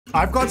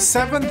I've got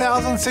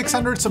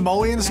 7,600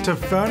 simoleons to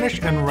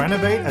furnish and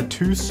renovate a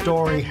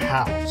 2-story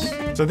house.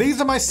 So these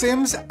are my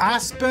Sims,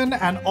 Aspen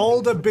and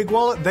Alder Big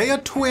Wallet. They are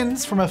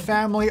twins from a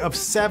family of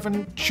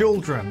 7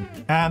 children.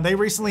 And they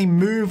recently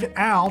moved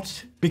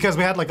out because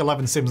we had like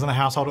 11 Sims in the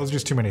household. It was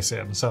just too many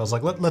Sims. So I was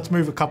like, let's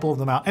move a couple of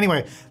them out.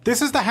 Anyway,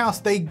 this is the house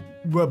they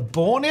were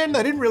born in.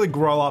 They didn't really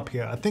grow up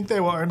here. I think they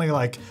were only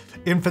like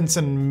infants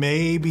and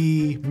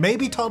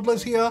maybe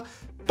toddlers here.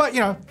 But,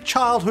 you know,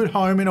 childhood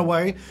home in a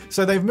way.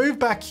 So they've moved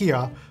back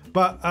here,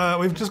 but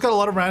we've just got a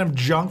lot of random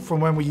junk from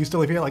when we used to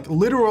live here, like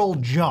literal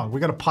junk. We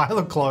got a pile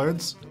of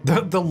clothes.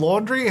 The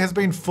laundry has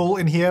been full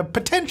in here,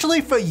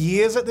 potentially for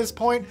years at this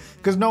point,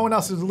 because no one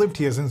else has lived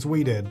here since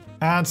we did.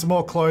 And some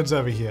more clothes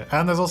over here.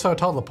 And there's also a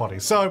toddler potty.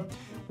 So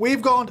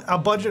we've got a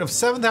budget of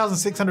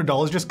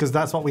 $7,600 just because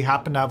that's what we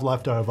happen to have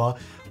left over.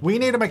 We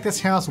need to make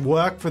this house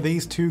work for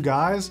these 2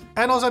 guys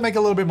and also make a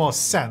little bit more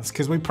sense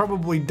because we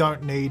probably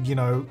don't need, you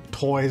know,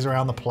 toys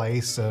around the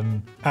place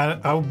and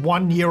a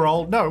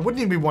 1-year-old, no, it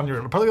wouldn't even be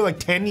 1-year-old, probably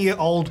like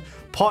 10-year-old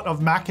pot of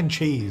mac and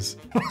cheese.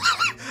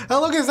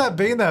 How long has that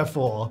been there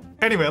for?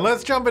 Anyway,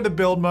 let's jump into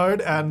build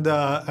mode and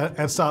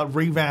start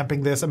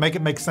revamping this and make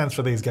it make sense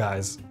for these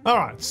guys. All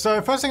right,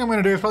 so first thing I'm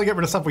gonna do is probably get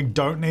rid of stuff we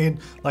don't need,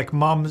 like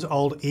Mum's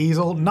old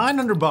easel.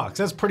 900 bucks,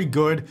 that's pretty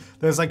good.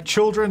 There's like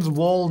children's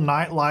wall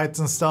night lights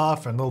and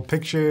stuff and little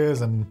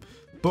pictures and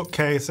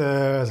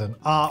bookcases and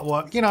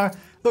artwork, you know,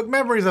 look,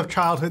 memories of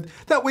childhood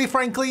that we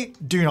frankly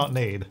do not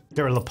need.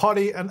 Get rid of the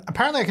potty, and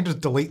apparently I can just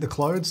delete the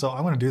clothes, so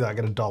I'm gonna do that,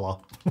 get $1.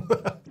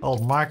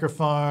 Old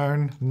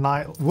microphone,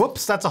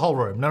 whoops, that's a whole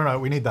room. No,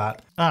 we need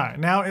that. All right,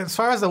 now as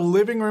far as the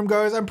living room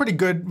goes, I'm pretty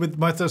good with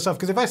most of the stuff,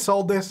 because if I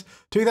sold this,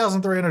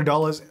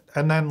 $2,300,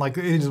 and then like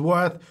it is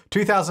worth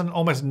 2,000,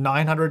 almost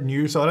 900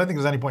 new, so I don't think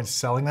there's any point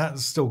selling that,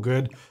 it's still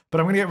good. But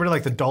I'm gonna get rid of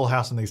like the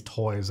dollhouse and these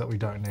toys that we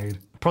don't need.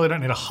 Probably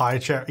don't need a high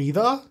chair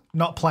either.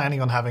 Not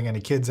planning on having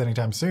any kids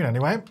anytime soon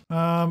anyway.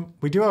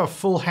 We do have a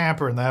full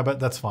hamper in there, but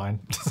that's fine.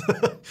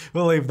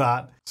 We'll leave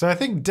that. So I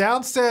think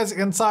downstairs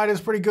inside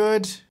is pretty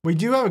good. We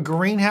do have a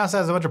greenhouse that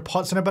has a bunch of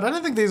pots in it, but I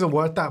don't think these are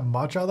worth that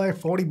much, are they?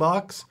 40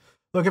 bucks?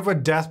 Look, if we're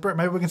desperate,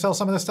 maybe we can sell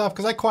some of this stuff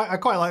because I quite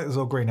like this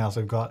little greenhouse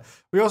we've got.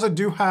 We also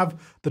do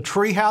have the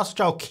tree house,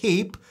 which I'll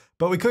keep,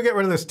 but we could get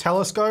rid of this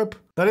telescope.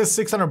 That is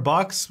 600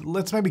 bucks.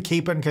 Let's maybe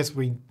keep it in case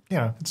we, you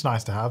know, it's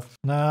nice to have.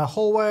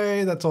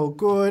 Hallway, that's all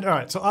good. All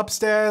right, so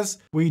upstairs,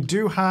 we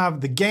do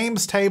have the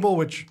games table,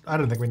 which I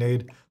don't think we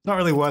need. Not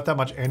really worth that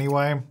much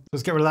anyway.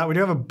 Let's get rid of that. We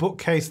do have a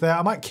bookcase there.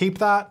 I might keep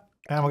that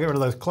and we'll get rid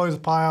of those clothes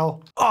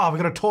pile. Oh, we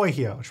got a toy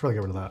here. I should probably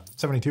get rid of that.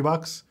 72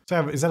 bucks.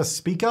 So is that a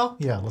speaker?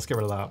 Yeah, let's get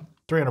rid of that.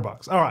 300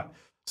 bucks. All right.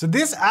 So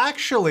this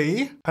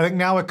actually, I think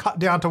now we're cut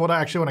down to what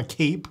I actually want to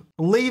keep,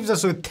 leaves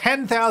us with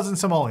 10,000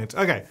 simoleons.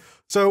 Okay.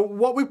 So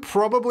what we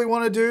probably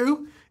want to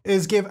do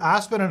is give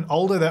Aspen and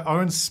Alder their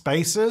own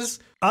spaces.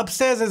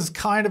 Upstairs is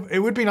kind of, it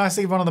would be nice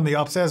to leave one of them the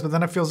upstairs, but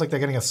then it feels like they're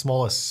getting a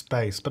smaller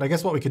space. But I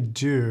guess what we could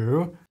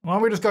do, why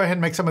don't we just go ahead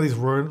and make some of these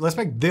rooms, let's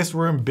make this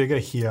room bigger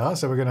here.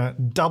 So we're gonna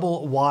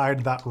double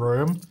wide that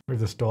room. Move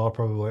this door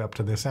probably up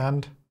to this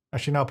end.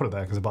 Actually, no, I'll put it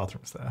there because the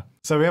bathroom's there.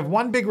 So we have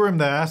one big room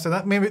there. So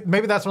that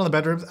maybe that's one of the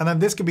bedrooms. And then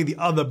this could be the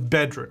other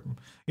bedroom.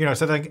 You know,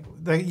 so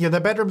their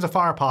bedrooms are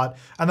far apart.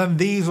 And then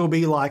these will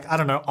be like, I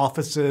don't know,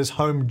 offices,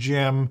 home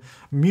gym,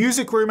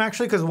 music room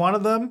actually, because one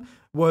of them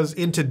was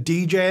into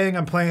DJing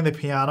and playing the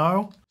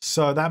piano.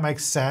 So that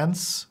makes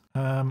sense.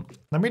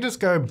 Let me just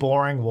go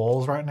boring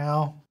walls right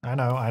now. I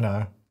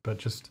know, but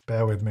just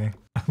bear with me.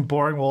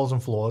 Boring walls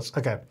and floors.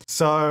 Okay,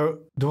 so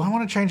do I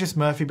want to change this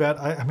Murphy bed?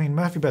 I mean,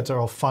 Murphy beds are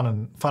all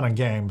fun and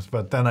games,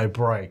 but then they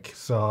break.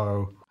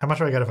 So how much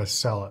do I get if I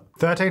sell it?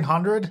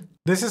 1,300?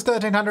 This is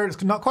 1,300.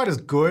 It's not quite as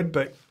good,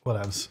 but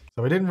whatevs.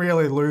 So we didn't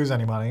really lose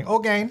any money or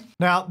gain.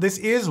 Now this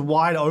is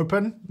wide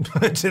open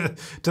to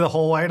the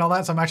hallway and all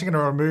that. So I'm actually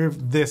going to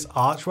remove this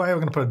archway. We're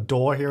going to put a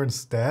door here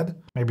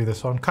instead. Maybe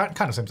this one kind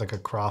of seems like a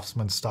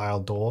craftsman style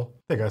door.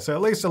 There you go. So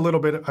at least a little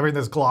bit, I mean,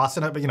 there's glass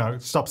in it, but you know,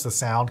 it stops the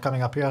sound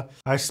coming up here.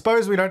 I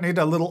suppose we don't need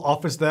a little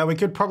office there. We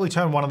could probably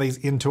turn one of these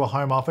into a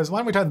home office. Why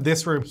don't we turn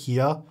this room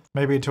here,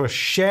 maybe into a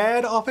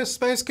shared office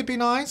space could be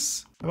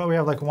nice. How about we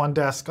have like one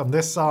desk on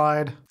this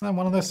side and then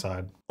one on this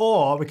side.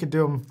 Or we could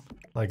do them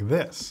like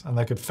this and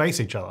they could face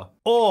each other.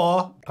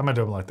 Or I'm gonna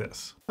do them like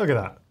this. Look at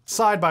that,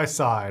 side by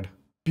side,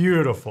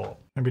 beautiful.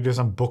 Maybe do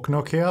some book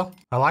nook here.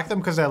 I like them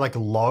because they're like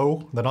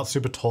low. They're not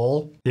super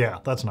tall. Yeah,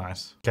 that's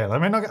nice. Okay,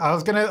 let me not, I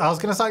was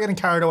gonna start getting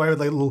carried away with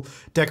like little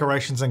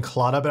decorations and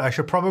clutter, but I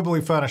should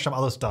probably furnish some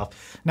other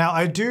stuff. Now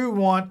I do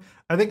want,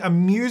 I think a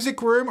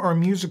music room or a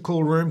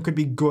musical room could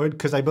be good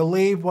because I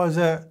believe was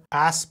it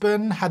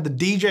Aspen had the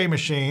DJ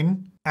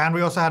machine and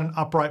we also had an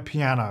upright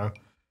piano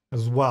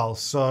as well.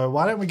 So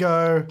why don't we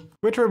go,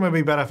 which room would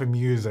be better for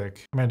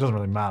music? I mean, it doesn't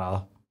really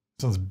matter.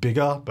 This one's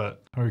bigger,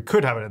 but we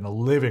could have it in the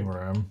living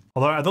room.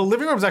 Although the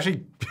living room is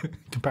actually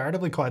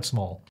comparatively quite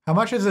small. How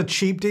much is a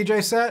cheap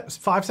DJ set? It's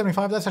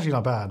 $575. That's actually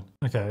not bad.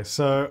 Okay,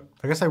 so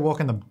I guess I walk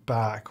in the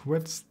back.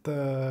 What's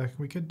the?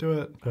 We could do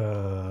it.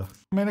 I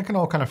mean, it can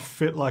all kind of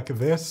fit like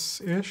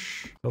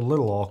this-ish. A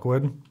little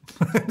awkward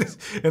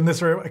in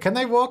this room. Can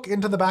they walk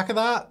into the back of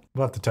that?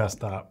 We'll have to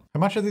test that. How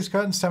much are these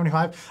curtains?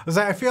 75.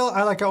 I feel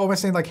I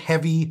almost need like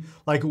heavy,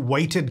 like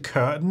weighted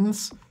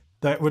curtains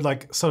that would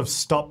like sort of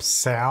stop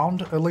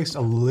sound at least a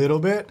little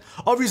bit.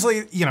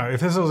 Obviously, you know, if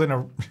this was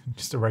in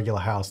just a regular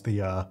house,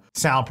 the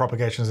sound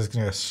propagation is just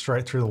gonna go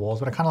straight through the walls,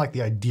 but I kind of like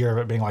the idea of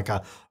it being like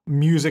a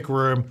music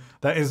room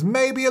that is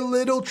maybe a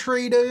little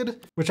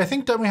treated, which I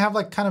think, don't we have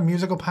like kind of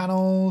musical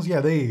panels? Yeah,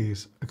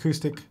 these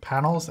acoustic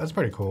panels, that's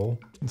pretty cool.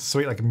 It's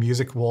sweet, like a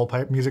music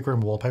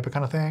room wallpaper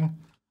kind of thing.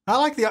 I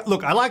like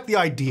the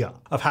idea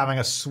of having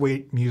a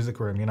sweet music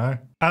room, you know?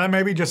 And then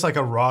maybe just like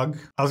a rug.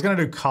 I was gonna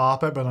do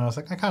carpet, but then I was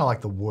like, I kind of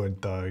like the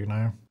wood though, you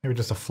know? Maybe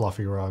just a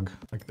fluffy rug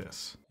like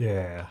this.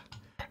 Yeah.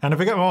 And if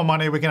we get more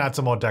money, we can add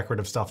some more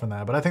decorative stuff in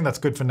there, but I think that's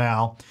good for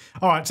now.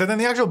 All right, so then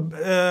the actual,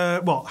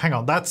 well, hang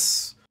on,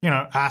 that's, you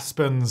know,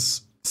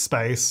 Aspen's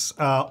space.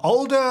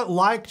 Older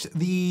liked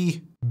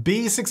the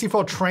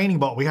B64 training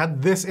bot. We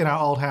had this in our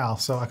old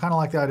house, so I kind of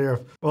like the idea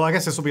of, well, I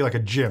guess this will be like a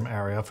gym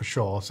area for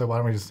sure. So why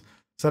don't we just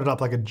set it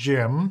up like a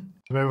gym.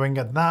 So maybe we can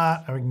get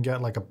that, and we can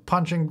get like a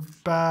punching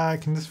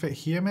bag. Can this fit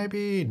here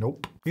maybe?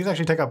 Nope. These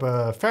actually take up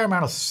a fair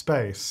amount of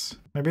space.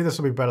 Maybe this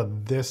will be better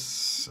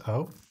this,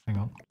 oh, hang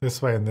on.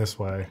 This way and this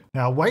way.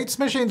 Now, weights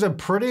machines are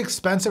pretty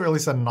expensive, or at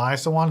least the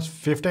nicer ones,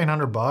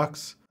 1,500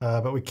 bucks.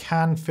 But we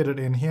can fit it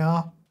in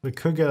here. We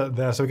could get it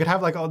there. So we could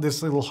have like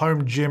this little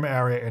home gym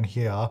area in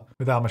here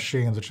with our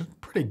machines, which is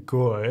pretty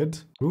good.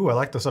 Ooh, I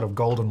like the sort of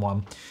golden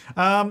one.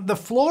 The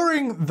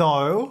flooring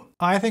though,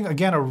 I think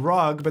again, a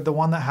rug, but the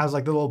one that has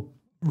like the little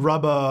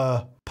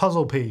rubber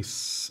puzzle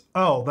piece.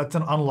 Oh, that's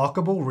an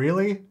unlockable,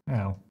 really?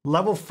 Oh.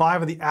 Level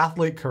 5 of the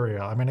athlete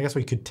career. I mean, I guess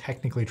we could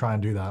technically try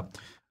and do that.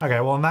 Okay,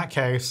 well in that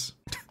case,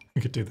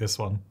 we could do this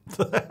one.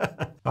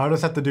 I'll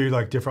just have to do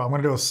like different. I'm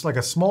gonna do like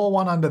a small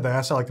one under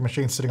there, so like the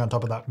machine's sitting on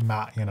top of that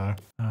mat, you know.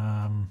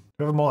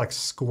 We have a more like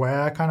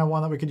square kind of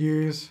one that we could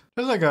use.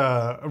 There's like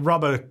a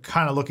rubber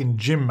kind of looking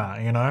gym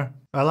mat, you know.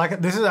 I like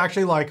it. This is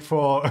actually like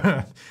for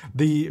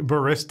the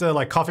barista,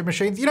 like coffee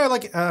machines. You know,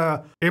 like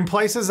in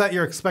places that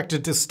you're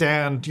expected to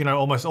stand, you know,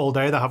 almost all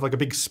day, they have like a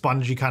big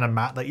spongy kind of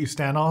mat that you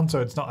stand on,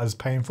 so it's not as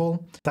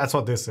painful. That's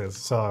what this is.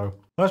 So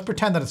let's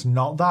pretend that it's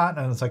not that,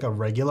 and it's like a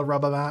regular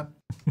rubber mat.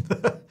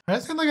 I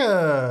just got like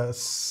a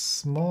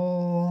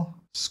small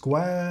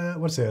square.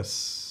 What's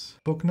this?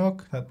 Book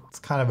nook. That's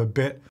kind of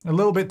a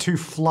little bit too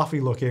fluffy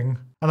looking.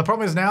 And the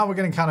problem is now we're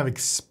getting kind of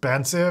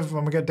expensive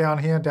when we get down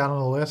here, down on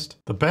the list.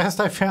 The best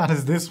I found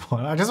is this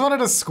one. I just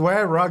wanted a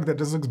square rug that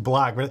just looks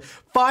black, but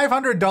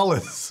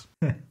 $500.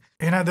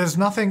 You know, there's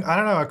nothing, I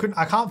don't know,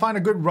 I can't find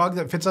a good rug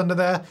that fits under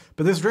there,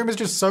 but this room is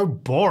just so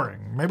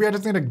boring. Maybe I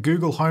just need to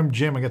Google home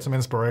gym and get some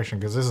inspiration,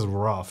 because this is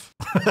rough.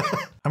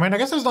 I mean, I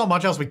guess there's not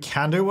much else we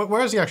can do.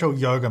 Where's the actual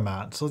yoga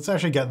mat? So let's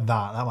actually get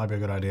that. That might be a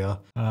good idea.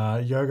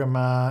 Yoga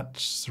mat,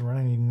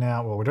 serenity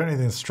now. Well, we don't need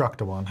the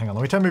instructor one. Hang on,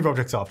 let me turn move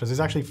objects off. Does this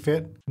actually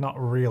fit? Not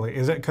really.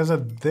 Is it because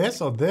of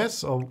this,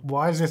 or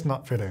why is this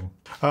not fitting?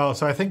 Oh,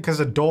 so I think because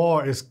the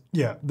door is,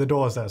 yeah, the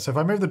door is there. So if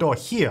I move the door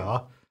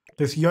here,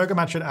 this yoga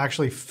mat should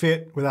actually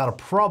fit without a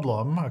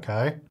problem.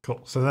 Okay,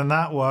 cool. So then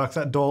that works.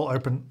 That door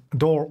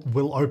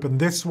will open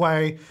this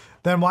way.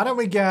 Then why don't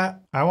we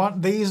I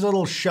want these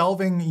little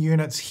shelving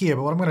units here,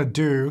 but what I'm gonna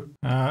do,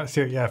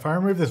 so yeah, if I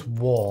remove this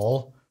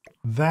wall,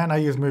 then I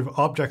use move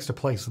objects to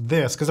place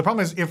this, because the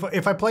problem is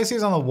if I place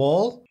these on the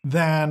wall,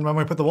 then when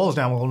we put the walls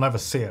down, we'll never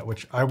see it,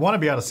 which I wanna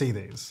be able to see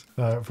these.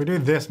 So if we do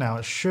this now,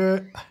 it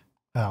should,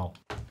 oh,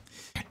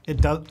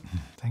 it does,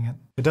 dang it.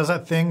 It does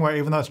that thing where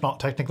even though it's not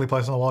technically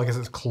placed on the wall, I guess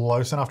it's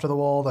close enough to the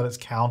wall that it's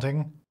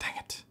counting. Dang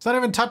it. It's not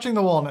even touching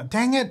the wall.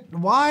 Dang it.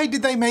 Why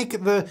did they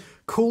make the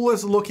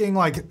coolest looking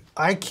like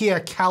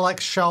IKEA Kallax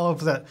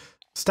shelves that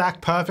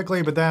stack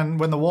perfectly, but then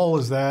when the wall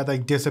is there, they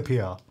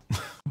disappear?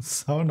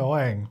 It's so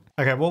annoying.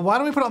 Okay, well, why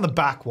don't we put it on the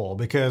back wall?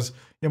 Because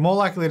you're more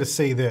likely to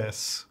see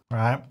this,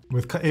 right?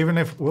 Even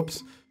if,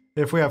 whoops,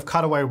 if we have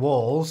cutaway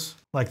walls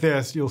like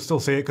this, you'll still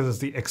see it because it's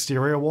the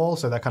exterior wall,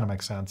 so that kind of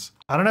makes sense.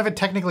 I don't know if it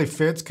technically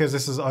fits because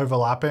this is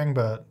overlapping,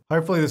 but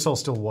hopefully this all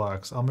still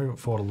works. I'll move it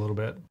forward a little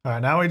bit. All right,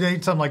 now we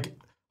need some like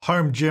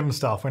home gym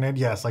stuff. We need,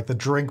 yes, like the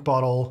drink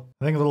bottle.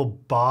 I think little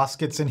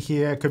baskets in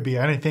here. Could be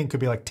anything,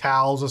 could be like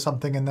towels or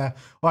something in there.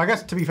 Well, I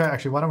guess to be fair,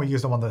 actually, why don't we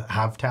use the one that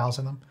have towels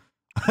in them?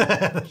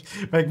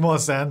 Make more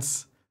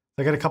sense.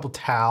 I get a couple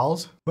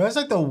towels. Where's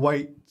like the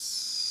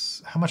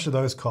weights? How much do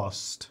those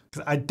cost?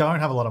 Because I don't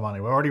have a lot of money.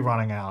 We're already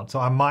running out. So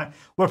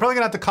we're probably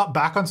gonna have to cut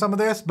back on some of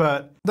this,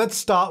 but let's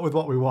start with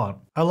what we want.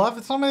 I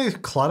love some of these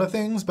clutter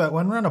things, but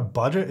when we're on a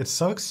budget, it's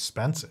so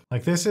expensive.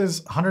 Like this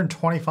is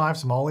 125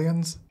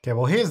 simoleons. Okay,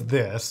 well here's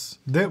this.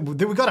 We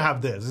gotta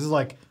have this. This is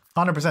like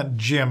 100%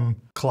 gym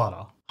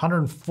clutter.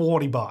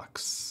 140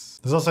 bucks.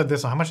 There's also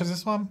this one. How much is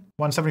this one?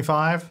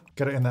 175.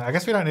 Get it in there. I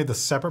guess we don't need the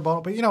separate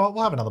bottle, but you know what?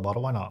 We'll have another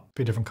bottle. Why not?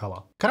 Be a different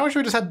color. Kind of wish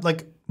we just had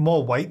like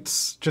more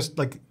weights, just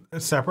like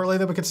separately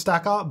that we could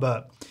stack up,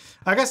 but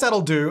I guess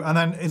that'll do. And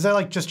then is there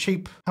like just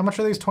cheap? How much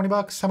are these? 20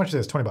 bucks? How much is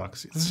this? 20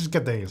 bucks. Let's just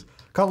get these.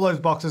 A couple of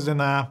those boxes in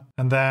there.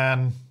 And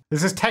then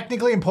this is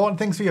technically important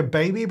things for your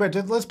baby, but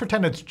just, let's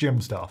pretend it's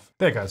gym stuff.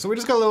 There you go. So we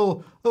just got a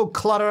little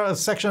clutter, a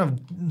section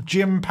of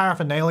gym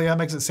paraphernalia.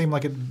 Makes it seem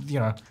like it, you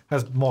know,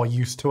 has more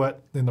use to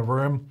it in the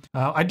room.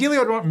 Ideally,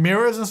 I'd want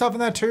mirrors and stuff in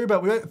there too,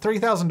 but we got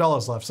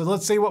 $3,000 left. So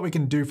let's see what we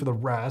can do for the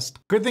rest.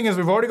 Good thing is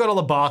we've already got all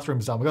the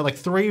bathrooms done. We've got like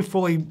 3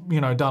 fully,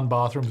 you know, done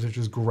bathrooms, which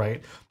is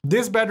great.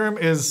 This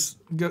bedroom's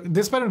got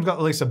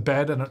at least a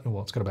bed and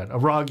well, it's got a bed, a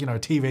rug, you know,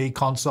 TV,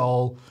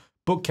 console,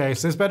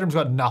 bookcase. This bedroom's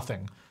got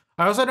nothing.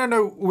 I also don't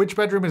know which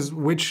bedroom is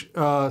which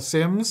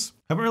Sims.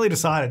 I haven't really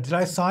decided. Did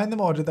I assign them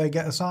or did they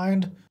get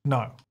assigned?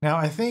 No. Now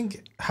I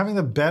think having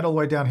the bed all the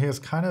way down here is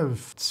kind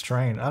of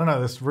strange. I don't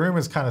know, this room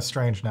is kind of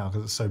strange now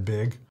because it's so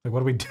big. Like what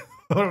do we do?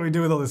 What do we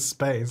do with all this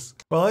space?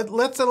 Well,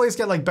 let's at least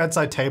get like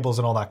bedside tables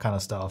and all that kind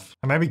of stuff.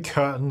 And maybe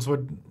curtains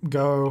would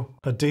go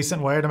a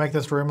decent way to make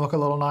this room look a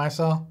little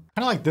nicer. Kind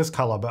of like this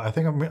color, but I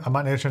think I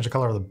might need to change the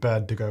color of the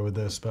bed to go with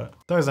this, but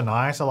those are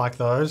nice. I like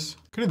those.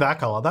 Could do that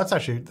color. That's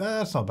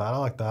not bad. I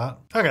like that.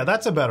 Okay,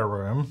 that's a better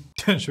room.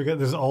 Should we get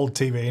this old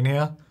TV in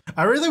here?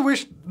 I really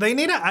wish they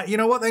need to, you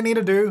know what they need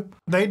to do?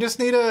 They just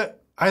need to,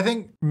 I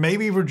think,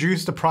 maybe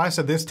reduce the price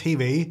of this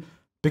TV.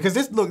 Because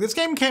this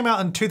game came out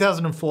in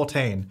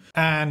 2014,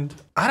 and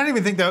I don't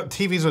even think that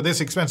TVs were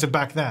this expensive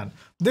back then.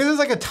 This is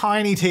like a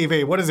tiny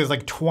TV. What is this,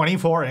 like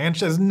 24 inch?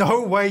 There's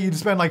no way you'd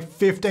spend like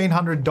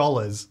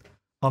 $1,500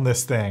 on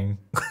this thing.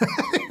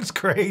 It's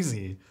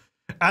crazy.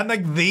 And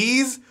like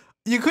these,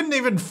 you couldn't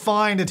even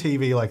find a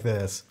TV like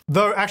this.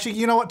 Though actually,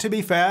 you know what, to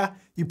be fair,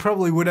 you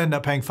probably would end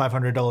up paying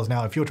 $500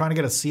 now. If you're trying to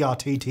get a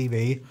CRT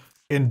TV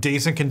in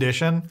decent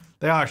condition,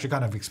 they are actually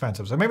kind of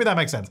expensive. So maybe that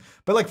makes sense.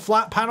 But like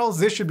flat panels,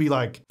 this should be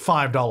like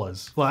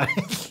 $5. Like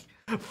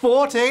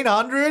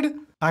 $1,400?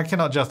 I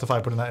cannot justify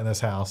putting that in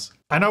this house.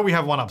 I know we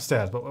have one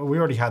upstairs, but we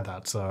already had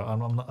that. So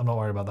I'm not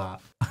worried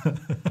about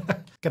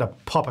that. Get a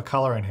pop of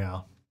color in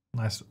here.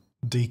 Nice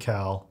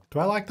decal. Do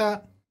I like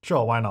that?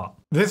 Sure, why not?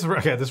 This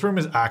room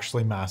is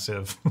actually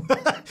massive.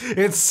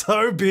 It's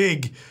so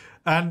big.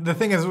 And the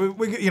thing is,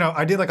 you know,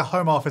 I did like a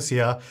home office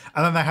here,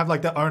 and then they have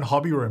like their own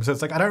hobby room. So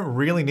it's like, I don't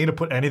really need to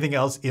put anything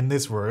else in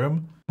this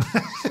room.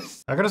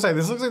 I gotta say,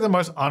 this looks like the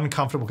most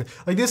uncomfortable.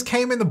 Like this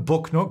came in the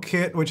Book Nook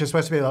kit, which is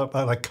supposed to be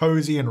like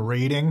cozy and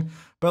reading,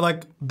 but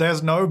like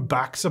there's no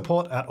back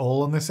support at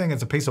all on this thing.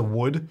 It's a piece of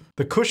wood.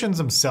 The cushions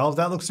themselves,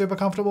 that looks super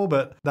comfortable,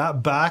 but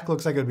that back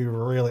looks like it'd be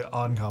really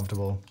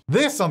uncomfortable.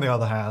 This, on the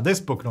other hand,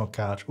 this Book Nook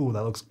couch, ooh,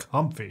 that looks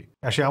comfy.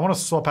 Actually, I want to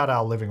swap out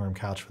our living room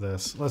couch for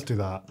this. Let's do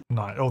that.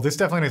 No, oh, this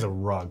definitely needs a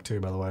rug too,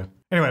 by the way.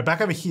 Anyway,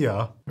 back over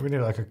here, we need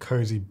like a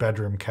cozy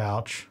bedroom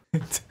couch.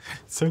 It's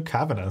so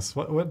cavernous.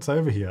 What's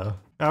over here?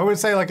 I would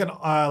say like an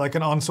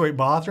ensuite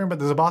bathroom, but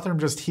there's a bathroom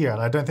just here, and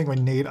I don't think we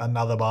need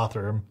another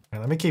bathroom. Okay,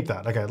 let me keep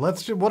that. Okay,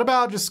 what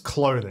about just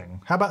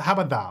clothing? How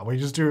about that? We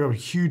just do a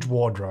huge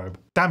wardrobe.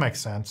 That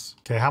makes sense.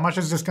 Okay, how much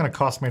is this gonna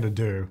cost me to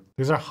do?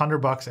 These are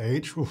 $100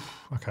 each.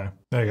 Oof, okay,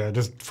 there you go. It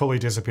just fully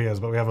disappears,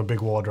 but we have a big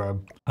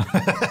wardrobe.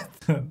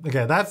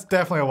 Okay, that's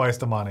definitely a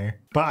waste of money.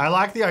 But I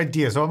like the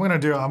idea. So what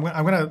I'm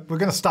gonna do, we're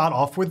gonna start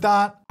off with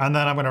that, and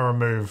then I'm gonna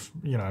remove,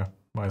 you know,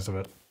 most of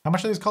it. How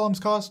much do these columns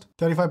cost?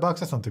 35 bucks.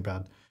 That's not too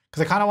bad.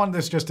 Because I kind of want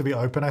this just to be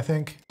open, I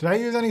think. Did I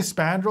use any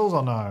spandrels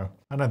or no?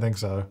 I don't think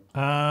so.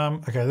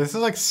 Okay, this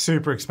is like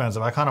super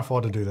expensive. I can't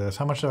afford to do this.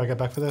 How much do I get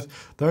back for this?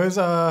 Those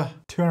are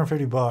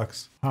 250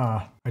 bucks.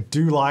 Huh. I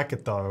do like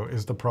it though,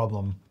 is the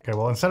problem. Okay,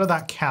 well, instead of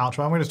that couch,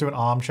 why don't we just do an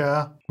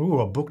armchair? Ooh,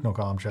 a Book Nook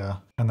armchair.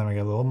 And then we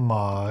get a little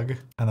mug.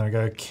 And then we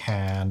go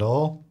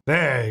candle.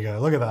 There you go.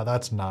 Look at that.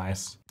 That's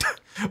nice.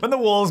 When the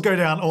walls go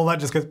down, all that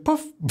just goes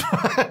poof.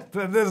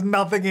 There's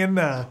nothing in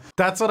there.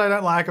 That's what I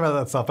don't like about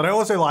that stuff. But I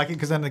also like it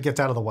because then it gets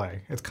out of the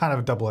way. It's kind of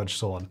a double-edged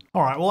sword.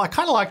 All right, well, I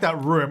kind of like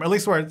that room, at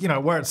least where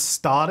it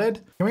started.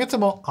 Can we get some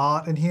more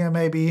art in here,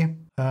 maybe?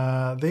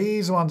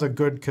 These ones are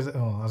good because,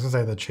 oh, I was gonna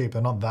say they're cheap.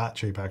 They're not that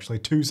cheap, actually.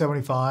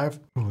 $275.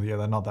 Oh, yeah,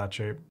 they're not that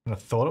cheap. I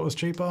thought it was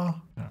cheaper.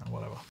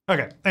 Whatever.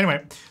 Okay,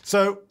 anyway,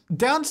 so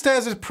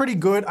downstairs is pretty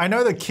good. I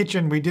know the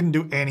kitchen we didn't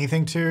do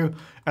anything to,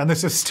 and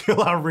this is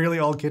still our really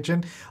old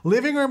kitchen.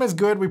 Living room is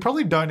good. We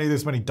probably don't need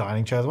this many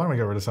dining chairs. Why don't we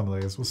get rid of some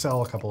of these? We'll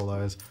sell a couple of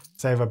those,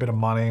 save a bit of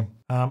money.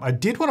 I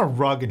did want a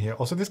rug in here.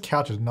 Also, this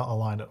couch is not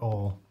aligned at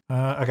all.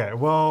 Okay,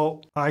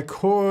 well, I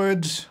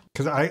could,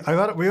 because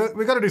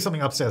we got to do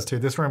something upstairs too.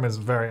 This room is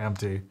very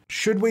empty.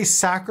 Should we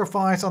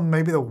sacrifice on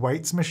maybe the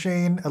weights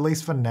machine, at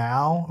least for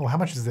now? Or how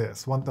much is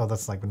this? Oh,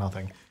 that's like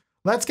nothing.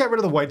 Let's get rid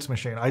of the weights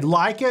machine. I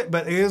like it,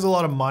 but it is a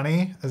lot of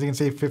money. As you can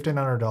see,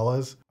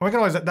 $1,500. We can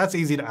always, that's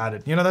easy to add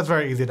it. You know, that's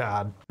very easy to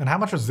add. And how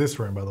much was this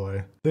room, by the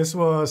way? This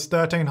was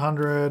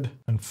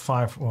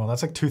 1,305. Well,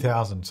 that's like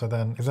 2,000. So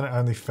then isn't it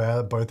only fair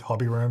that both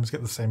hobby rooms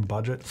get the same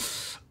budget?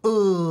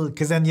 Ooh,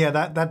 because then, yeah,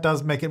 that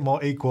does make it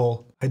more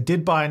equal. I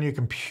did buy a new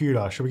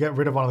computer. Should we get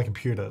rid of one of the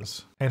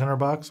computers? 800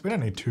 bucks? We don't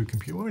need two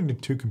computers. What do we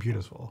need two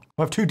computers for?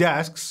 We have 2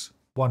 desks,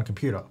 1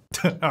 computer.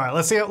 All right,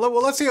 let's see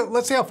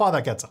how far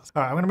that gets us.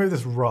 All right, I'm gonna move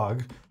this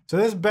rug. So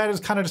this bed is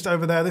kind of just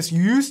over there. This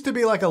used to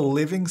be like a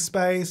living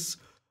space.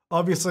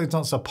 Obviously it's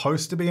not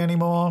supposed to be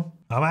anymore.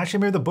 I'm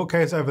actually move the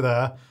bookcase over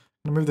there. I'm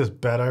gonna move this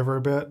bed over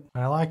a bit.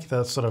 I like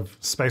the sort of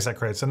space that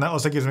creates. And that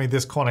also gives me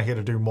this corner here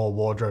to do more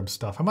wardrobe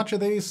stuff. How much are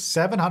these?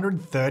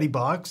 730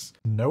 bucks?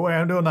 No way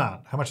I'm doing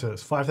that. How much is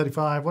this?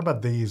 535? What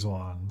about these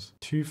ones?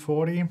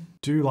 240?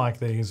 Do like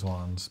these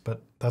ones,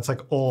 but that's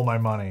like all my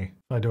money.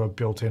 I do a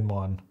built-in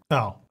one.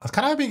 Oh, I was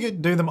kind of hoping you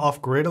could do them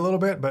off-grid a little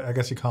bit, but I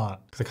guess you can't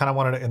because I kind of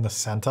wanted it in the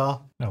center.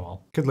 Oh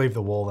well, could leave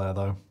the wall there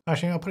though.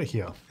 Actually, I'll put it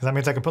here because that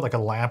means I can put like a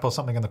lamp or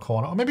something in the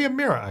corner, or maybe a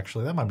mirror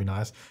actually. That might be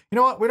nice. You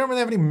know what? We don't really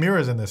have any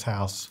mirrors in this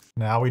house.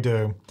 Now we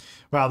do.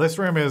 Wow, this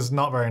room is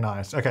not very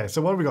nice. Okay,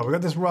 so what have we got? We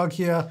got this rug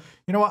here.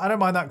 You know what? I don't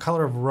mind that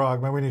color of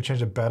rug. Maybe we need to change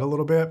the bed a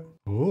little bit.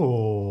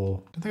 Ooh,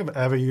 I don't think I've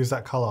ever used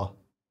that color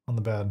on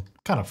the bed.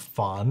 Kind of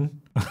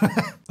fun.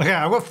 Okay,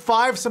 I've got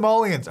 5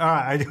 simoleons. All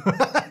right,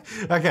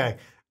 okay.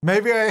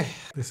 Maybe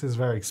this is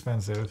very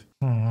expensive.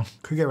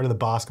 Could get rid of the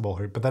basketball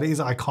hoop, but that is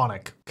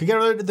iconic. Could get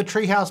rid of the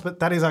treehouse, but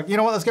that is like, you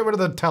know what? Let's get rid of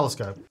the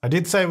telescope. I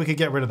did say we could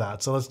get rid of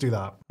that, so let's do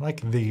that. I like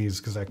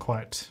these because they're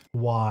quite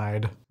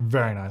wide.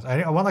 Very nice.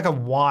 I want like a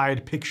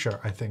wide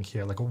picture, I think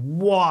here, like a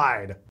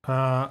wide.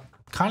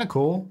 Kind of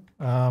cool.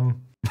 Not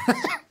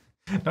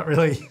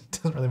really,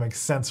 doesn't really make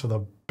sense for the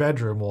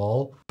bedroom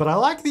wall, but I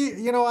like the,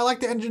 you know, I like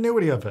the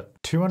ingenuity of it.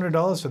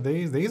 $200 for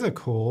these. These are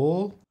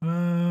cool.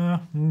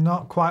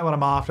 Not quite what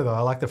I'm after though.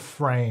 I like the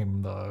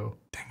frame though.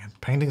 Dang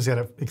it, paintings get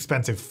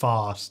expensive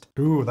fast.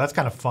 Ooh, that's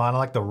kind of fun. I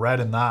like the red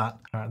in that.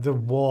 All right, the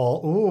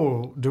wall.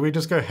 Ooh, do we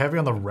just go heavy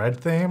on the red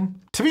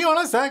theme? To be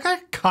honest, that guy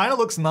kind of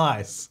looks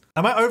nice.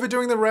 Am I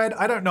overdoing the red?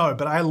 I don't know,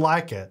 but I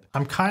like it.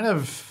 I'm kind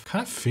of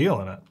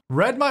feeling it.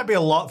 Red might be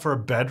a lot for a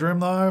bedroom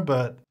though,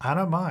 but I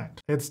don't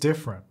mind. It's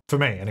different. For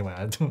me, anyway.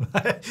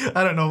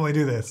 I don't normally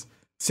do this.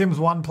 Sims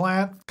 1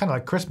 plant, kind of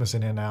like Christmas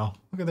in here now.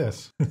 Look at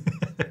this.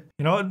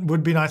 You know what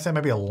would be nice?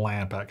 Maybe a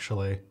lamp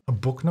actually. A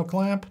book nook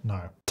lamp?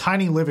 No.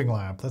 Tiny living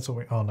lamp. That's what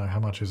we, oh no, how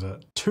much is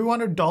it?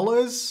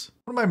 $200?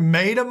 What am I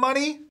made of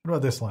money? What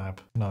about this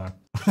lamp? No.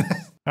 All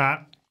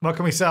right, what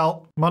can we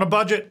sell? I'm on a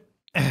budget.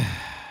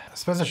 I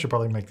suppose I should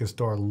probably make this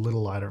door a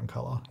little lighter in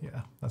color.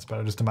 Yeah, that's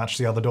better just to match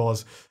the other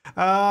doors.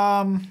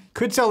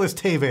 Could sell this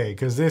TV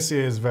because this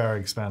is very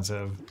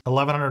expensive.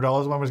 $1,100.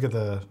 Why don't we get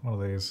one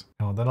of these?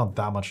 Oh, they're not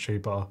that much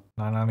cheaper.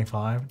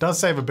 $9.95. Does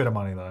save a bit of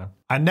money though.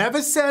 I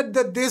never said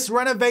that this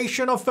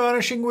renovation or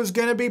furnishing was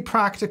gonna be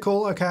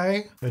practical,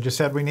 okay? I just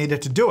said we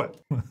needed to do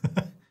it.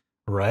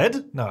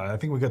 Red? No, I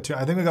think we got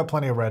I think we got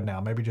plenty of red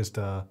now. Maybe just,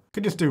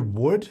 could just do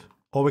wood.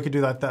 Or we could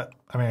do that,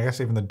 I mean, I guess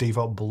even the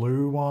default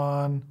blue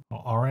one,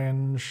 or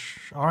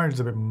orange. Orange is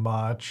a bit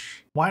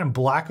much. White and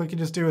black we could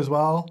just do as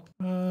well.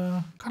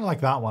 Kind of like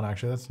that one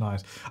actually, that's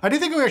nice. I do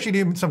think we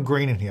actually need some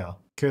green in here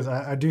because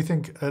I do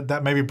think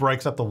that maybe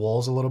breaks up the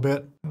walls a little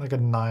bit. Like a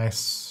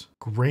nice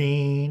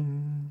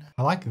green.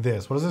 I like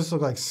this. What does this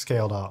look like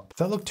scaled up?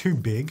 Does that look too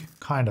big?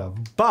 Kind of,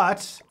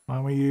 but why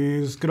don't we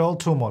use good old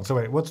tool mod? So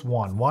wait, what's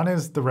 1? 1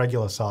 is the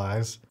regular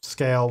size.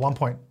 Scale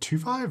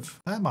 1.25?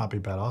 That might be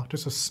better.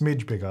 Just a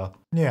smidge bigger.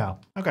 Yeah,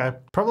 okay.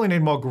 Probably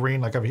need more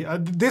green like over here.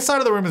 This side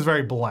of the room is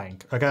very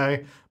blank,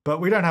 okay? But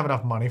we don't have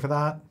enough money for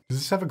that. Does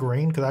this have a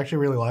green? Because I actually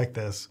really like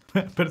this,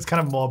 but it's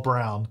kind of more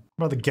brown.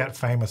 What about the Get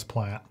Famous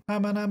plant?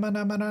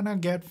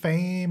 Get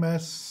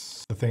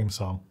Famous. The theme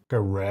song. Go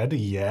red?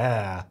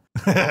 Yeah.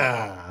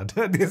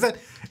 Is it,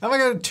 am I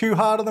going too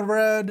hard on the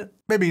red?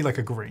 Maybe like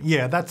a green.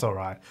 Yeah, that's all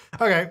right.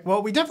 Okay,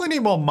 well, we definitely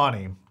need more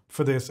money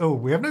for this. Oh,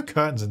 we have no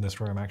curtains in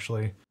this room,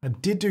 actually. I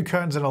did do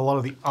curtains in a lot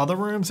of the other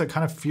rooms. So it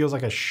kind of feels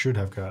like I should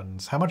have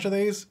curtains. How much are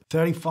these?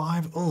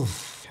 35. Oh,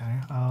 okay.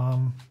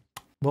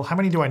 Well, how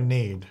many do I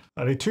need?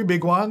 I need 2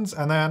 big ones,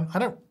 and then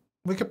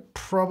we could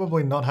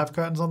probably not have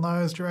curtains on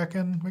those, do you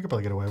reckon? We could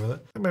probably get away with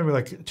it. Maybe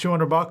like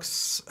 200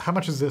 bucks. How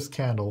much is this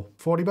candle?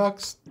 40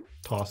 bucks?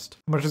 Tossed.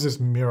 How much is this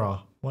mirror?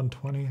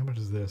 120. How much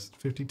is this?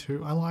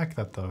 52. I like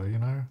that though, you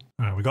know?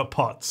 All right, we got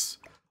pots.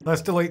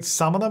 Let's delete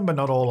some of them, but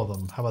not all of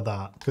them. How about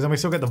that? Because then we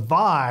still get the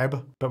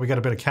vibe, but we get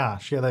a bit of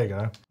cash. Yeah, there you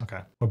go. Okay,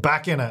 we're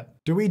back in it.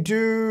 We could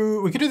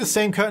do the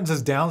same curtains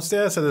as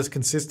downstairs so there's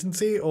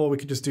consistency, or we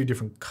could just do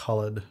different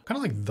colored. Kind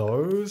of like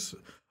those.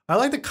 I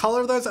like the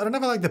color of those. I don't know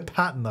if I like the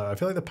pattern though. I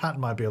feel like the pattern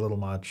might be a little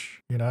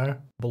much, you know?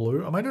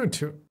 Blue. Am I doing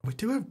too? We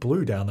do have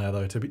blue down there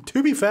though,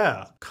 to be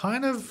fair.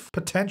 Kind of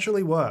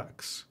potentially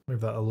works. Move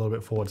that a little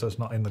bit forward so it's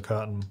not in the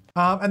curtain.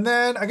 And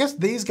then I guess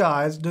these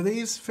guys, do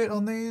these fit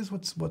on these?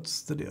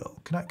 What's the deal?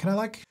 Can I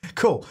like,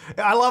 cool.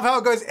 I love how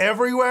it goes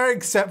everywhere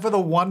except for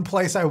the one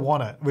place I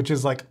want it, which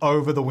is like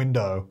over the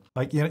window.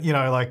 Like, you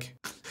know, like,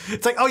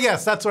 it's like, oh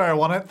yes, that's where I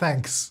want it,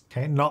 thanks.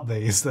 Okay, not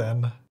these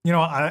then. You know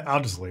what,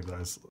 I'll just leave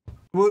those.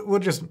 We'll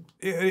just,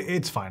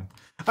 it's fine.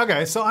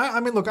 Okay, so I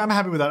mean, look, I'm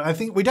happy with that. I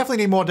think we definitely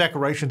need more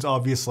decorations,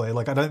 obviously.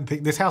 Like, I don't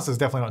think, this house is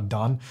definitely not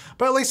done,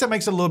 but at least it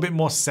makes a little bit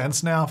more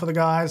sense now for the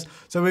guys.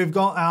 So we've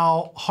got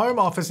our home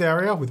office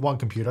area with one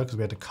computer because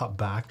we had to cut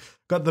back.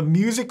 Got the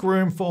music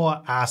room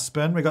for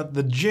Aspen. We got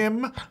the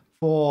gym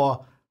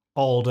for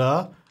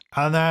Alder.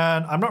 And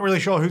then I'm not really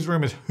sure whose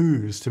room is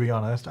whose, to be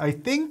honest. I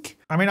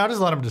mean, I'll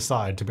just let them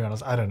decide, to be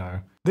honest. I don't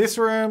know. This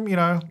room, you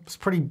know, it's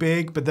pretty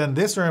big, but then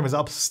this room is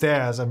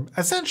upstairs and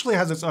essentially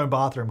has its own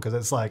bathroom because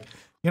it's like,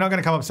 you're not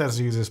going to come upstairs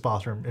to use this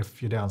bathroom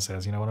if you're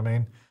downstairs, you know what I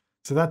mean?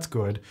 So that's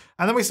good.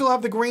 And then we still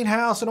have the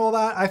greenhouse and all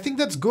that. I think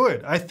that's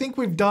good. I think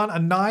we've done a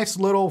nice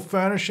little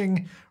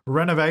furnishing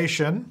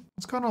renovation.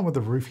 What's going on with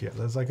the roof here?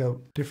 There's like a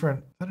different,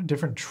 is that a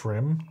different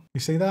trim?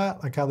 You see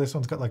that? Like how this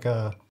one's got like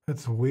a,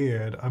 it's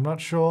weird. I'm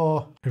not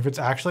sure if it's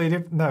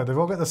actually, no, they've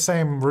all got the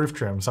same roof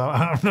trim. So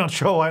I'm not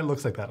sure why it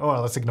looks like that. Oh,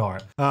 well, let's ignore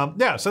it.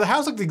 Yeah, so the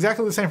house looks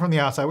exactly the same from the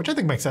outside, which I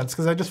think makes sense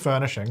because they're just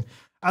furnishing.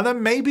 And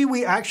then maybe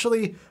we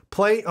actually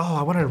play, oh,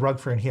 I wanted a rug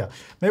for in here.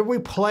 Maybe we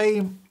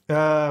play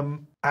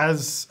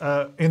as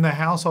in the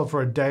household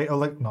for a day, or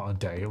like, not a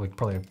day, like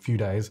probably a few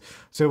days.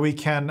 So we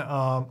can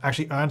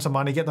actually earn some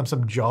money, get them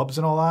some jobs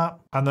and all that.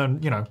 And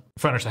then, you know,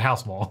 furnish the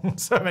house more.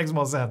 So it makes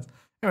more sense.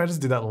 Anyway,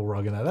 just do that little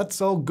rug in there. That's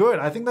all good.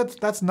 I think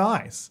that's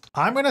nice.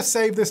 I'm gonna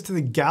save this to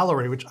the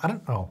gallery, which I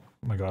don't, oh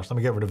my gosh, let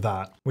me get rid of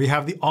that. We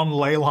have the on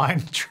ley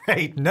line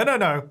trait.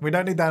 No, we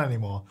don't need that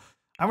anymore.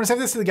 I'm gonna save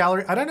this to the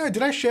gallery. I don't know,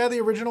 did I share the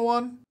original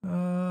one?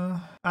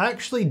 I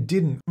actually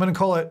didn't. I'm gonna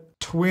call it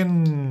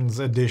Twins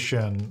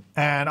Edition.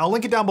 And I'll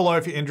link it down below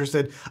if you're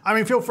interested. I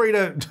mean, feel free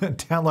to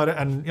download it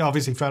and, you know,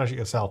 obviously furnish it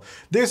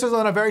yourself. This is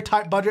on a very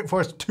tight budget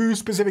for 2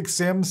 specific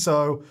Sims.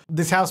 So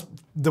this house,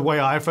 the way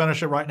I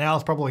furnish it right now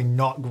is probably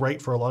not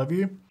great for a lot of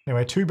you.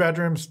 Anyway, 2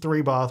 bedrooms,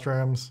 3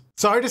 bathrooms.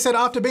 So I just said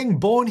after being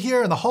born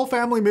here and the whole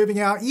family moving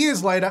out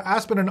years later,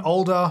 Aspen and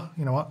Alder,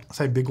 you know what, I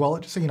say Big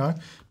Wallet, just so you know,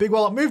 Big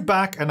Wallet moved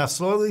back and are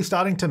slowly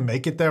starting to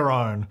make it their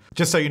own.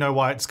 Just so you know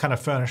why it's kind of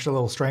furnished a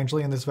little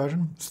strangely in this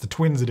version. It's the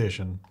Twins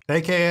Edition,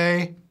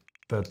 AKA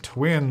the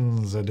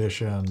Twins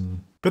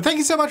Edition. But thank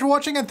you so much for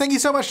watching, and thank you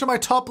so much to my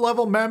top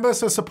level members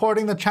for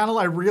supporting the channel.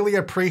 I really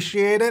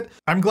appreciate it.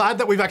 I'm glad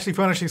that we've actually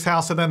furnished this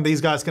house so then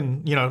these guys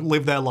can, you know,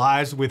 live their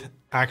lives with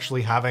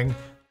actually having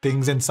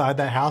things inside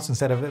their house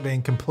instead of it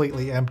being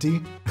completely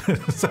empty.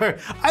 So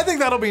I think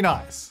that'll be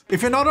nice.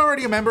 If you're not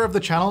already a member of the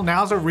channel,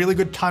 now's a really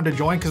good time to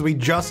join because we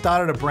just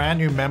started a brand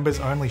new members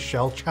only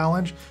shell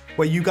challenge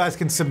where you guys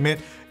can submit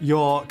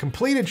your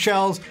completed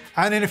shells,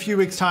 and in a few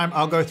weeks time,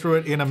 I'll go through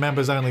it in a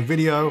members only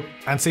video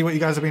and see what you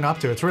guys have been up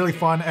to. It's really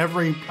fun.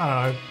 Every,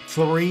 I don't know,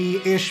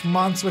 3-ish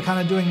months, we're kind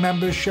of doing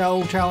members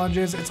shell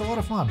challenges. It's a lot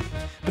of fun.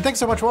 But thanks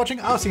so much for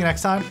watching. I'll see you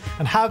next time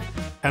and have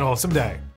an awesome day.